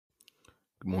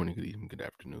Good morning, good evening, good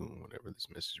afternoon. Whenever this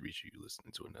message reaches you,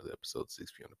 listening to another episode of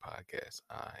 6 p.m. the podcast.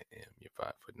 I am your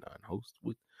 5'9" host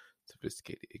with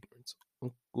sophisticated ignorance,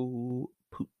 Uncle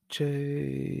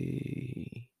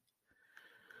Poochie.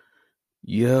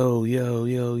 Yo, yo,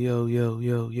 yo, yo, yo,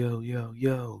 yo, yo, yo,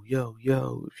 yo, yo,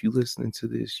 yo. If you listening to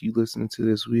this,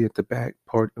 we at the back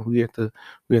part, we at the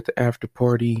after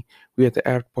party. We at the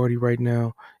after party right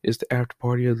now. It's the after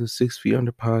party of the 6 Feet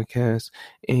Under podcast,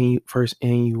 and first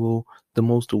annual, the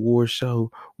most award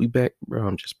show. We back, bro.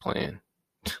 I'm just playing.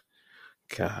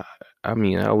 God, I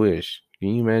mean, I wish.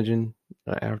 Can you imagine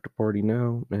an after party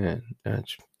now, man?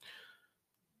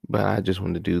 But I just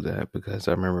wanted to do that because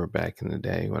I remember back in the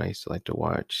day when I used to like to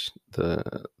watch the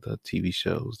TV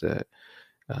shows that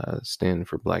stand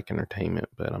for Black entertainment,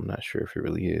 but I'm not sure if it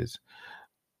really is.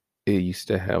 It used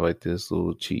to have like this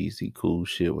little cheesy cool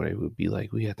shit where it would be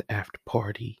like, we had the after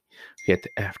party, we had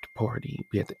the after party,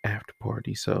 we had the after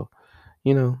party. So,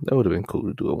 that would have been cool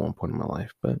to do at one point in my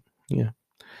life. But yeah.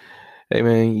 Hey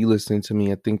man, you listening to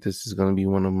me? I think this is gonna be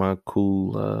one of my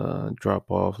cool drop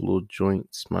off little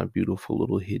joints, my beautiful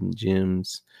little hidden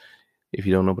gems. If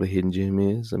you don't know what a hidden gem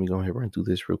is, let me go ahead and run through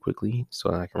this real quickly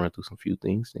so I can run through some few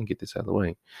things and get this out of the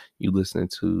way. You listening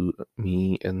to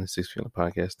me and the 6 Feet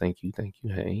podcast? Thank you, thank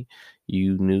you. Hey,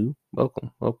 you new?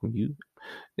 Welcome, you.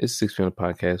 It's 6 Feet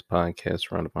podcast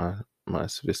surrounded by my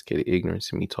sophisticated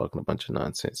ignorance and me talking a bunch of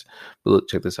nonsense. But look,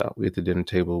 check this out. We at the dinner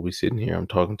table. We sitting here. I'm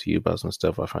talking to you about some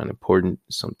stuff I find important.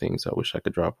 Some things I wish I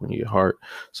could drop on your heart.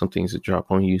 Some things that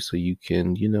drop on you so you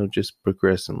can, just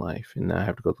progress in life and not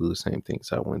have to go through the same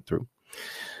things I went through.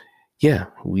 Yeah,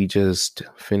 we just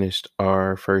finished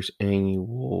our first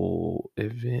annual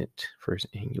event. First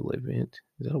annual event.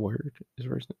 Is that a word?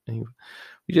 We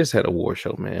just had a war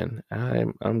show, man.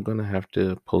 I'm gonna have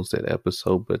to post that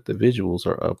episode, but the visuals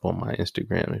are up on my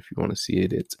Instagram if you want to see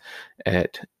it. It's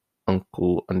at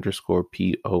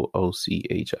uncle_POOCHIE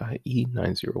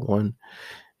 901.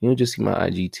 You'll just see my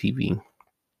IGTV.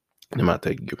 I'm out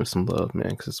there giving some love,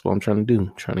 man, because that's what I'm trying to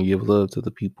do. Trying to give love to the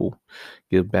people,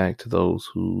 give back to those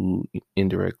who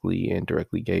indirectly and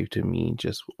directly gave to me,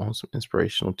 just on some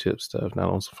inspirational tip stuff, not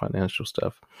on some financial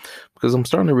stuff. Because I'm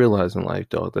starting to realize in life,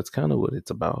 dog, that's kind of what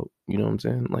it's about. You know what I'm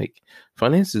saying? Like,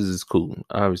 finances is cool.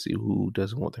 Obviously, who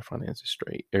doesn't want their finances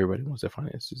straight? Everybody wants their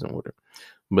finances in order.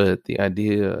 But the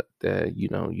idea that,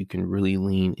 you can really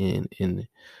lean in and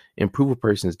improve a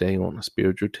person's day on a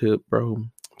spiritual tip, bro,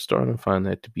 I'm starting to find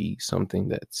that to be something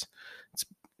that's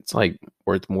it's like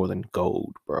worth more than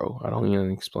gold, bro. I don't even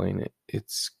explain it.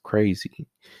 It's crazy.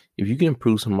 If you can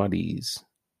improve somebody's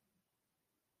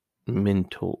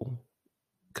mental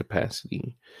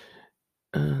capacity,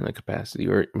 not capacity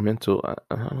or mental,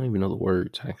 I don't even know the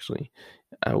words actually.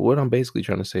 What I'm basically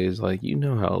trying to say is, like,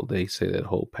 how they say that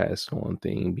whole pass on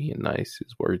thing, being nice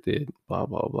is worth it, blah,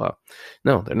 blah, blah.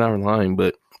 No, they're not lying,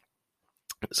 but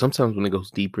sometimes when it goes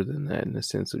deeper than that, in the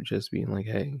sense of just being like,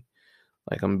 hey,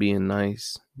 like, I'm being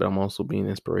nice, but I'm also being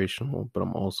inspirational, but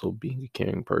I'm also being a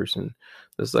caring person.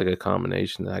 That's like a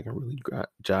combination that I can really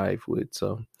jive with.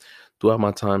 So throughout my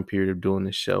time period of doing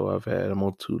this show, I've had a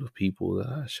multitude of people that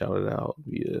I shouted out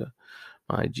via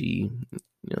my IG,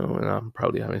 and I'm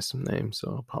probably having some names,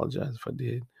 so I apologize if I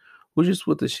did. We're just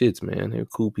with the shits, man. They're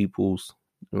cool peoples.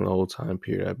 In the whole time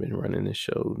period I've been running this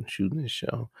show and shooting this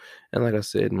show. And like I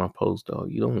said in my post, dog,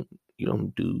 you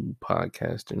don't do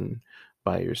podcasting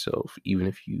by yourself, even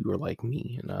if you are like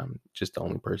me and I'm just the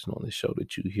only person on the show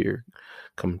that you hear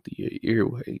coming through your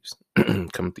earwaves,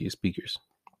 coming through your speakers.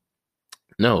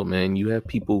 No, man, you have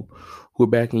people who are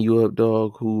backing you up,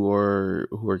 dog, who are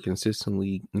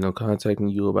consistently, contacting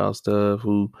you about stuff,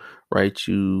 who write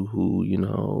you, who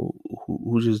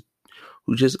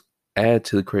just add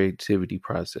to the creativity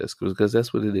process, because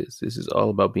that's what it is. This is all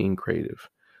about being creative.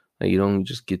 Like, you don't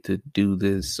just get to do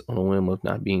this on a whim of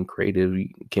not being creative. You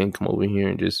can't come over here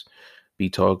and just be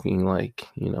talking like,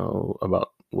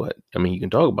 about what, I mean, you can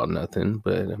talk about nothing,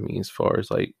 but I mean, as far as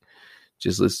like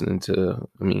just listening to,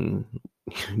 I mean,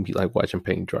 be like watching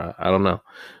paint dry. I don't know.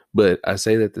 But I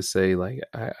say that to say, like,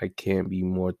 I can't be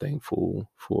more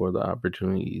thankful for the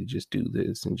opportunity to just do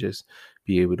this and just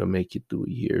be able to make it through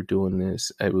a year doing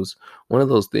this. It was one of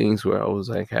those things where I was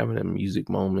like having a music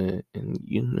moment. And,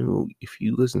 if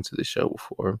you listen to the show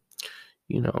before,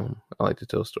 I like to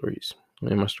tell stories.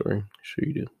 And my story, sure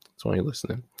you do. That's why you're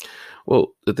listening.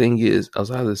 Well, the thing is,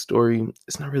 outside of the story,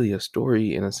 it's not really a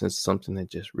story in a sense, something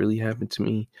that just really happened to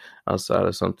me outside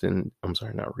of something, I'm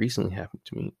sorry, not recently happened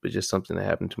to me, but just something that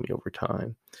happened to me over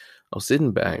time. I was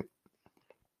sitting back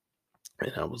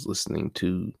and I was listening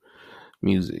to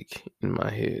music in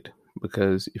my head,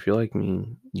 because if you're like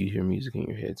me, you hear music in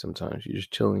your head sometimes. You're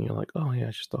just chilling. You're like, oh yeah,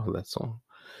 I just thought of that song.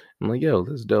 I'm like, yo,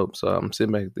 that's dope. So I'm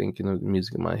sitting back thinking of the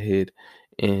music in my head.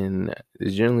 And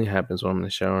it generally happens when I'm in the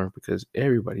shower because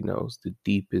everybody knows the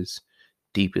deepest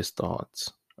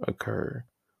thoughts occur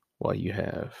while you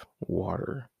have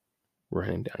water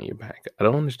running down your back. I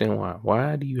don't understand why.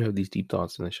 Why do you have these deep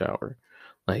thoughts in the shower?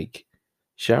 Like,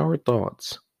 shower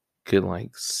thoughts could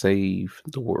like save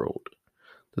the world.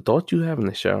 The thoughts you have in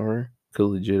the shower could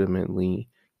legitimately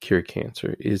cure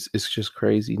cancer. It's just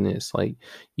craziness. Like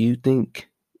you think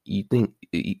like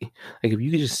if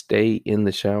you could just stay in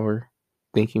the shower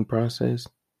thinking process,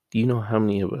 do you know how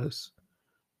many of us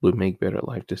would make better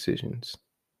life decisions?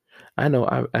 I know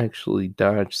I've actually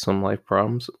dodged some life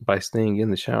problems by staying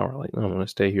in the shower. Like, no, I'm gonna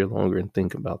stay here longer and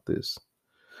think about this.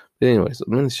 But anyways,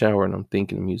 I'm in the shower and I'm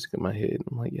thinking music in my head.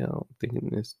 I'm like, yo, I'm thinking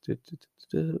this.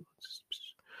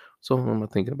 So what am I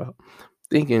thinking about?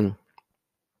 Thinking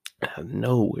out of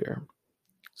nowhere,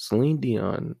 Celine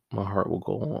Dion, My Heart Will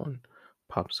Go On,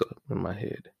 pops up in my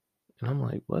head. And I'm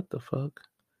like, what the fuck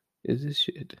is this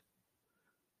shit?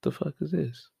 The fuck is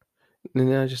this? And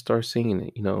then I just start singing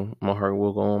it, My Heart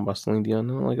Will Go On by Celine Dion.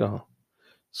 And I'm like, oh,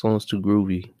 song's too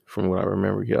groovy from what I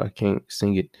remember. Yeah, I can't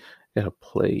sing it. I gotta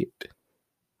play it.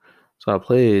 So I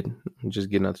played, I'm just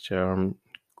getting out the shower, I'm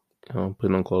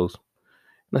putting on clothes.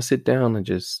 And I sit down and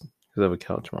just, because I have a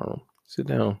couch in my room, sit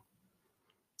down.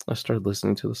 I started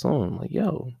listening to the song. I'm like,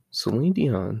 yo, Celine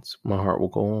Dion's My Heart Will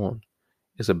Go On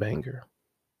is a banger.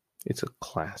 It's a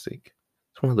classic.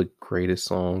 It's one of the greatest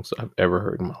songs I've ever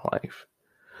heard in my life.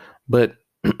 But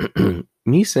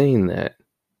me saying that,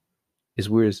 as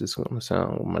weird as it's going to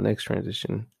sound, my next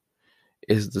transition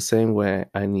is the same way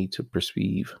I need to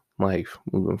perceive life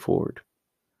moving forward.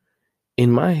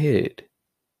 In my head,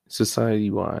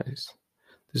 society-wise,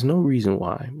 there's no reason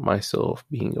why myself,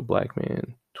 being a black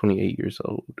man, 28 years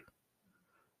old,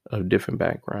 of different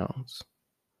backgrounds,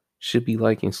 should be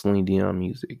liking Celine Dion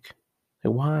music.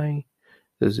 Like, why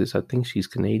does this? I think she's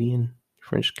Canadian,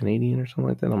 French Canadian or something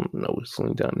like that. I don't know what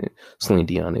Celine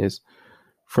Dion is.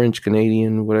 French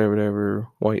Canadian, whatever,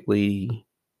 white lady.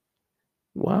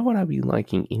 Why would I be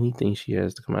liking anything she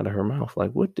has to come out of her mouth?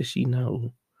 Like, what does she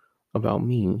know about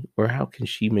me? Or how can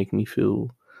she make me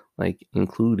feel like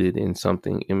included in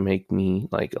something and make me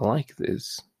like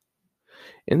this?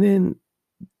 And then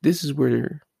this is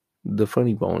where the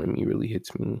funny bone in me really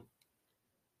hits me.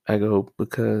 I go,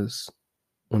 because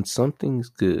when something's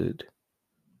good,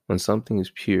 when something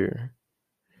is pure,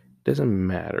 it doesn't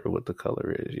matter what the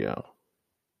color is, yo.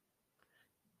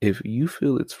 If you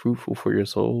feel it's fruitful for your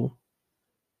soul,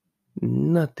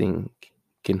 nothing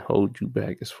can hold you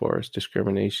back as far as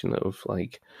discrimination of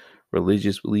like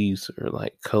religious beliefs or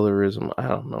like colorism. I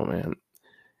don't know, man.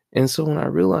 And so when I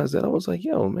realized that, I was like,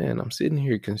 yo, man, I'm sitting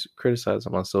here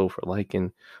criticizing myself for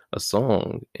liking a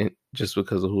song and just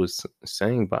because of who it's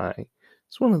sang by.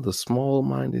 It's one of the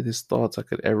small-mindedest thoughts I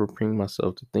could ever bring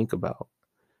myself to think about.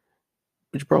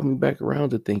 Which brought me back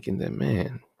around to thinking that,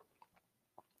 man,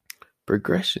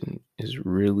 progression is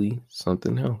really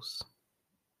something else.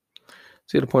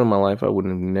 See, at a point in my life, I would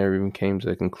have never even came to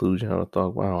that conclusion. I would have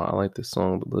thought, wow, I like this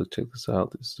song, but look, check this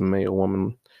out. This is a male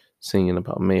woman singing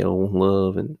about male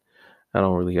love, and I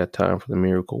don't really got time for the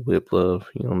Miracle Whip love,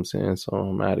 you know what I'm saying? So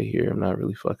I'm out of here. I'm not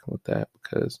really fucking with that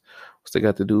because what's they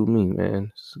got to do with me,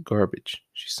 man? It's garbage.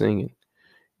 She's singing.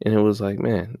 And it was like,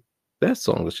 man, that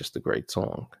song was just a great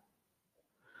song.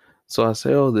 So I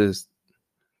say all this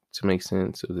to make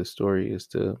sense of this story is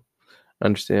to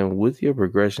understand with your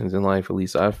progressions in life, at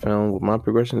least I've found with my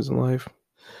progressions in life,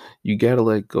 you got to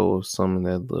let go of some of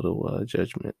that little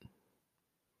judgment,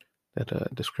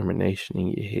 that discrimination in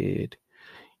your head.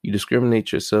 You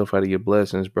discriminate yourself out of your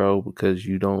blessings, bro, because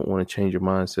you don't want to change your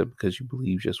mindset because you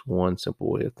believe just one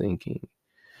simple way of thinking.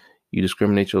 You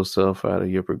discriminate yourself out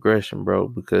of your progression, bro,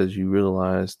 because you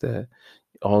realize that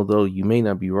although you may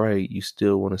not be right, you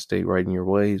still want to stay right in your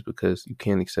ways because you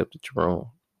can't accept that you're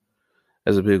wrong.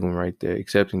 That's a big one right there.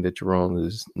 Accepting that you're wrong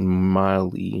is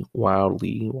wildly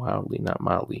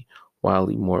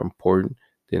more important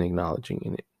than acknowledging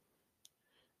in it.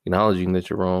 Acknowledging that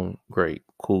you're wrong, great,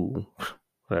 cool,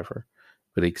 whatever.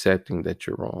 But accepting that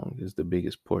you're wrong is the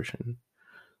biggest portion.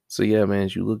 So yeah, man,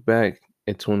 as you look back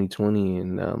at 2020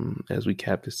 and as we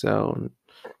cap this out, and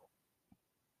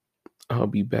I'll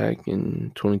be back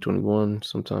in 2021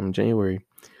 sometime in January.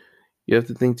 You have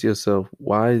to think to yourself,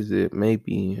 why is it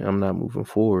maybe I'm not moving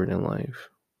forward in life?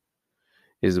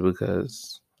 Is it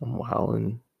because I'm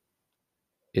wilding?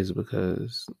 Is it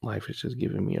because life is just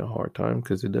giving me a hard time?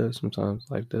 Because it does sometimes.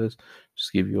 Life does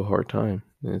just give you a hard time,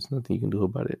 and there's nothing you can do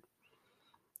about it.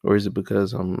 Or is it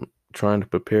because I'm trying to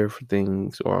prepare for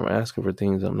things, or I'm asking for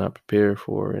things I'm not prepared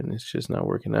for, and it's just not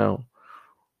working out?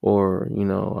 Or,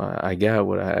 I got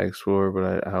what I asked for,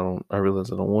 but I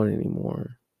realize I don't want it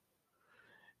anymore.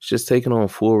 It's just taking on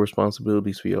full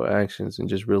responsibilities for your actions and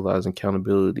just realizing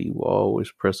accountability will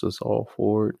always press us all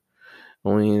forward.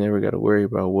 We ain't never got to worry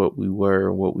about what we were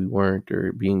or what we weren't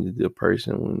or being a good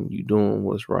person when you doing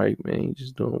what's right, man. You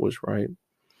just doing what's right.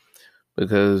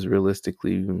 Because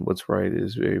realistically, what's right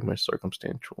is very much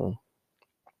circumstantial.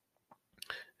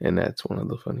 And that's one of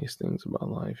the funniest things about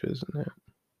life, isn't it?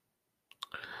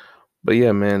 But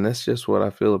yeah, man, that's just what I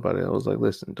feel about it. I was like,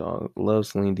 listen, dog, I love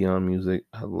Celine Dion music.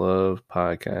 I love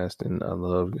podcasting. I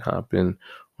love hopping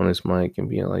on this mic and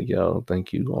being like, yo,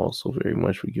 thank you all so very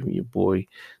much for giving your boy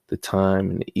the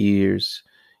time and the ears.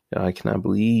 I cannot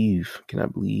believe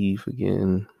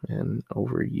again, and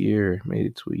over a year, made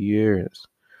it to a year. It's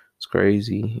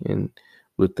crazy. And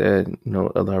with that,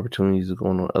 other opportunities of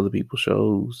going on other people's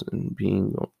shows and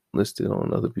being listed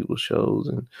on other people's shows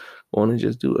and want to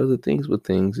just do other things with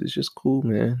things. It's just cool,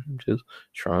 man. I'm just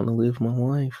trying to live my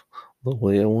life the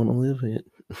way I want to live it.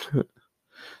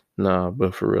 Nah,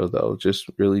 but for real though, just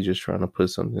really just trying to put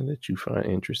something that you find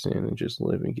interesting and just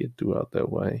live and get throughout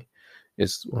that way.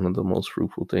 It's one of the most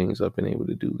fruitful things I've been able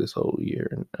to do this whole year,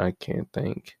 and I can't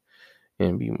thank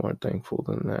and be more thankful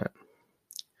than that.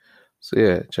 So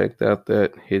yeah, check out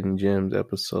that Hidden Gems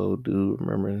episode, dude.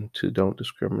 Remember to don't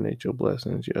discriminate your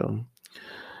blessings, yo.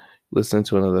 Listen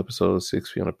to another episode of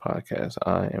 6 Feet on the Podcast.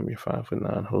 I am your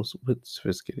 5'9" host with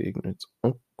Sophisticated Ignorance,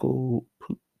 Uncle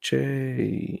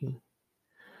Poochie.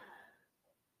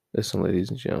 Listen, ladies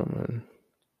and gentlemen,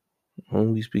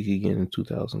 when we speak again in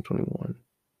 2021,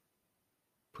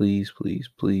 please, please,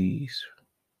 please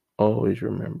always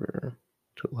remember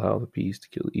to allow the peace to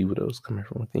kill the evil that is coming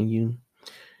from within you.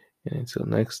 And until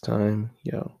next time,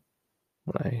 yo,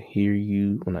 when I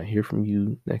hear from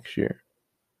you next year,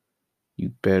 you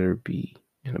better be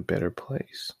in a better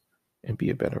place and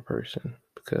be a better person,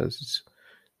 because it's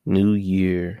new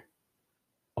year,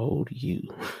 old you.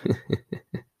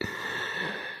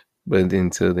 But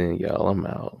until then, y'all, I'm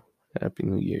out. Happy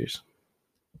New Year's.